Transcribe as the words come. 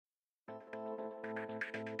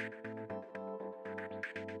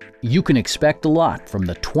You can expect a lot from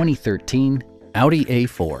the 2013 Audi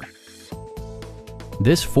A4.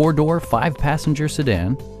 This four-door, five-passenger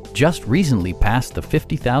sedan just recently passed the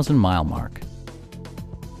 50,000-mile mark.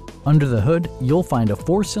 Under the hood, you'll find a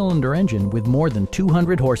four-cylinder engine with more than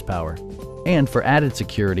 200 horsepower. And for added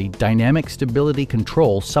security, dynamic stability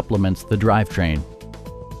control supplements the drivetrain.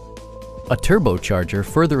 A turbocharger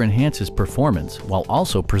further enhances performance while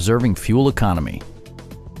also preserving fuel economy.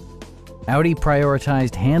 Audi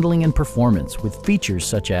prioritized handling and performance with features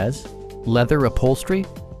such as leather upholstery,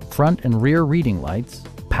 front and rear reading lights,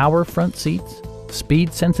 power front seats,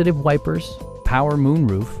 speed-sensitive wipers, power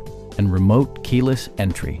moonroof, and remote keyless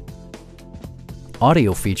entry.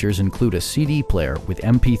 Audio features include a CD player with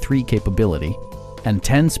MP3 capability and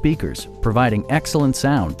 10 speakers, providing excellent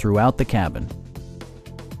sound throughout the cabin.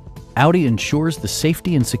 Audi ensures the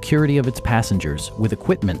safety and security of its passengers with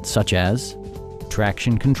equipment such as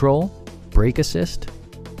traction control, brake assist,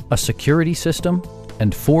 a security system,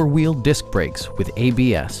 and four-wheel disc brakes with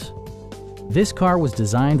ABS. This car was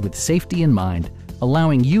designed with safety in mind,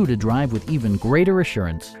 allowing you to drive with even greater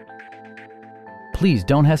assurance. Please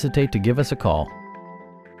don't hesitate to give us a call.